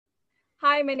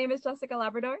Hi, my name is Jessica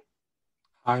Labrador.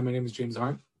 Hi, my name is James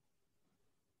Arndt.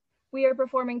 We are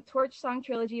performing Torch Song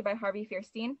Trilogy by Harvey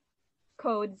Fierstein,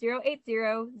 code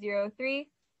 08003-16200.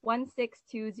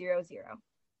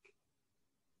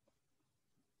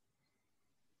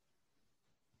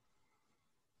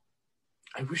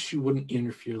 I wish you wouldn't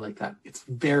interfere like that. It's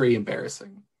very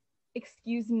embarrassing.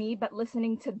 Excuse me, but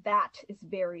listening to that is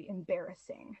very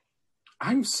embarrassing.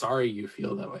 I'm sorry you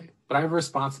feel that way, but I have a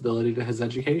responsibility to his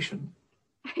education.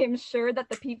 I am sure that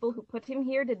the people who put him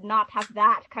here did not have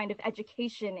that kind of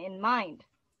education in mind.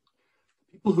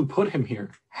 People who put him here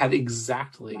had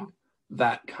exactly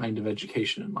that kind of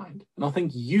education in mind. And I'll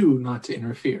thank you not to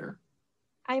interfere.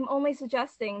 I'm only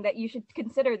suggesting that you should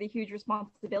consider the huge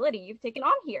responsibility you've taken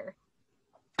on here.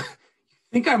 You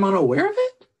think I'm unaware of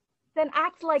it? Then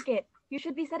act like it. You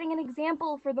should be setting an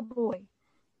example for the boy.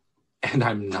 And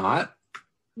I'm not?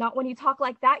 Not when you talk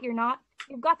like that, you're not.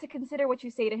 You've got to consider what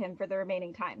you say to him for the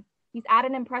remaining time. He's at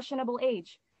an impressionable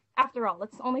age. After all,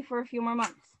 it's only for a few more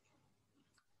months.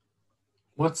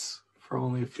 What's for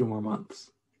only a few more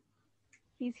months?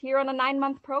 He's here on a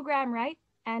 9-month program, right?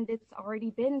 And it's already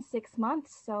been 6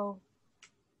 months, so...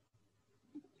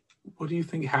 What do you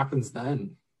think happens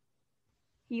then?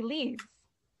 He leaves.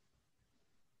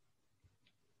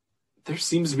 There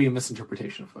seems to be a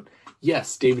misinterpretation afoot.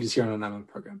 Yes, David is here on a 9-month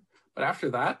program. But after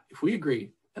that, if we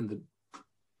agree, and the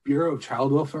Bureau of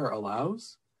Child Welfare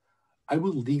allows, I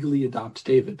will legally adopt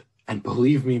David. And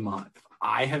believe me, Ma, if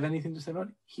I have anything to say about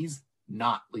it, he's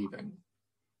not leaving.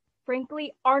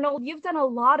 Frankly, Arnold, you've done a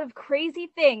lot of crazy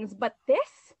things, but this?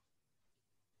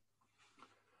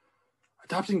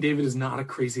 Adopting David is not a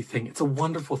crazy thing. It's a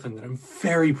wonderful thing that I'm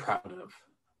very proud of.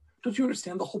 Don't you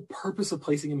understand? The whole purpose of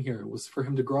placing him here was for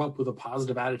him to grow up with a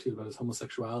positive attitude about his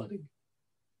homosexuality.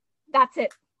 That's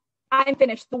it. I'm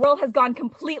finished. The world has gone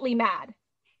completely mad.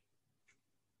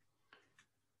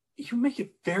 You make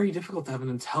it very difficult to have an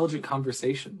intelligent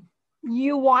conversation.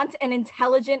 You want an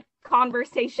intelligent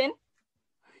conversation?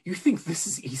 You think this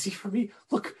is easy for me?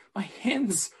 Look, my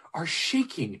hands are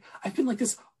shaking. I've been like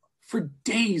this for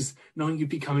days, knowing you'd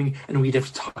be coming and we'd have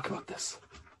to talk about this.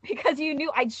 Because you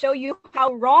knew I'd show you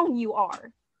how wrong you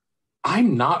are.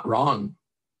 I'm not wrong.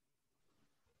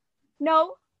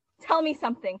 No, tell me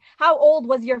something. How old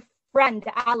was your friend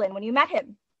Alan when you met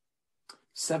him?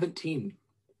 17.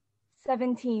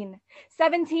 17.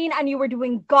 17, and you were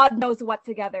doing God knows what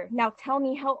together. Now tell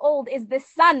me, how old is this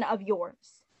son of yours?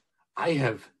 I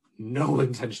have no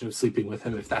intention of sleeping with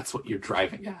him if that's what you're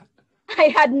driving at. I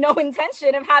had no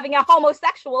intention of having a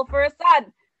homosexual for a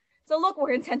son. So look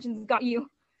where intentions got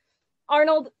you.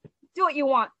 Arnold, do what you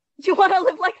want. Do you want to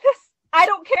live like this? I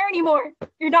don't care anymore.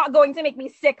 You're not going to make me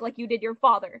sick like you did your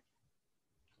father.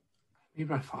 Made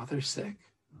my father sick?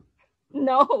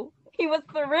 No, he was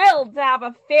thrilled to have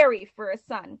a fairy for a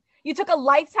son. You took a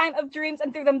lifetime of dreams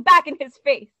and threw them back in his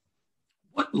face.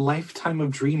 What lifetime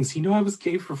of dreams? You know I was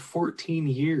gay for 14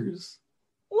 years.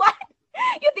 What?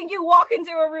 You think you walk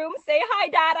into a room, say, "Hi,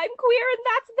 Dad, I'm queer," and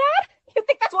that's that? You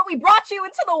think that's what we brought you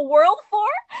into the world for?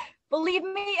 Believe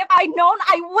me, if I'd known,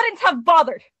 I wouldn't have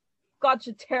bothered. God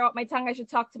should tear out my tongue. I should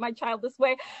talk to my child this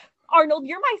way. Arnold,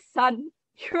 you're my son.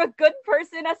 You're a good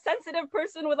person, a sensitive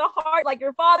person with a heart like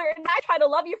your father, and I try to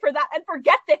love you for that and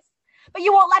forget this. But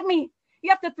you won't let me. You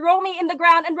have to throw me in the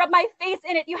ground and rub my face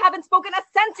in it. You haven't spoken a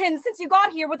sentence since you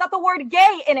got here without the word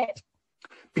gay in it.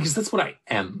 Because that's what I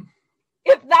am.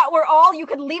 If that were all, you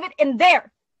could leave it in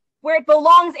there, where it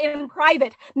belongs, in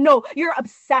private. No, you're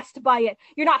obsessed by it.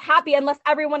 You're not happy unless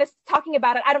everyone is talking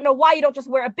about it. I don't know why you don't just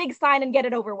wear a big sign and get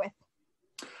it over with.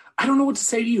 I don't know what to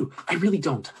say to you. I really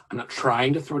don't. I'm not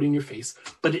trying to throw it in your face,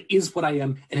 but it is what I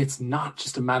am, and it's not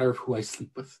just a matter of who I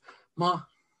sleep with. Ma,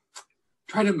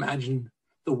 try to imagine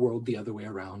the world the other way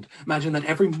around. Imagine that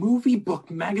every movie, book,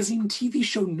 magazine, TV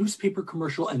show, newspaper,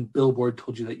 commercial, and billboard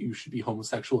told you that you should be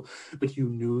homosexual, but you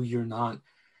knew you're not.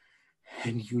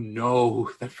 And you know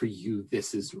that for you,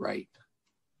 this is right.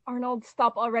 Arnold,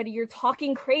 stop already. You're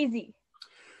talking crazy.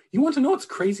 You want to know what's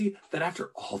crazy? That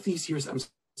after all these years, I'm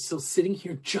still sitting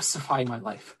here justifying my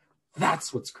life.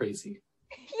 That's what's crazy.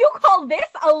 You call this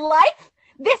a life?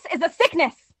 This is a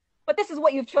sickness. But this is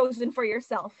what you've chosen for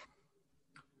yourself.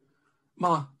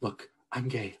 Ma, look, I'm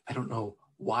gay. I don't know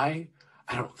why.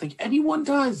 I don't think anyone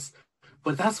does.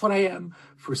 But that's what I am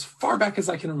for as far back as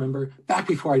I can remember, back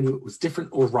before I knew it was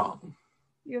different or wrong.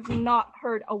 You have not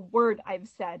heard a word I've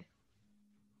said.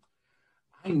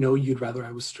 I know you'd rather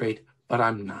I was straight, but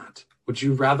I'm not. Would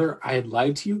you rather I had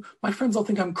lied to you? My friends all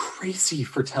think I'm crazy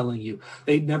for telling you.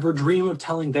 They'd never dream of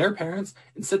telling their parents.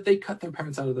 Instead, they cut their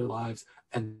parents out of their lives,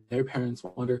 and their parents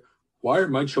wonder, why are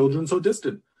my children so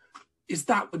distant? Is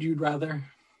that what you'd rather?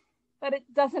 But it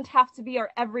doesn't have to be our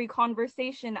every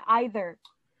conversation either.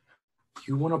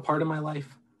 You want a part of my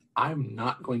life? I'm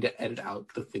not going to edit out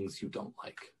the things you don't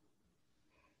like.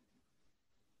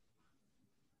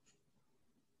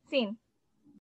 Scene.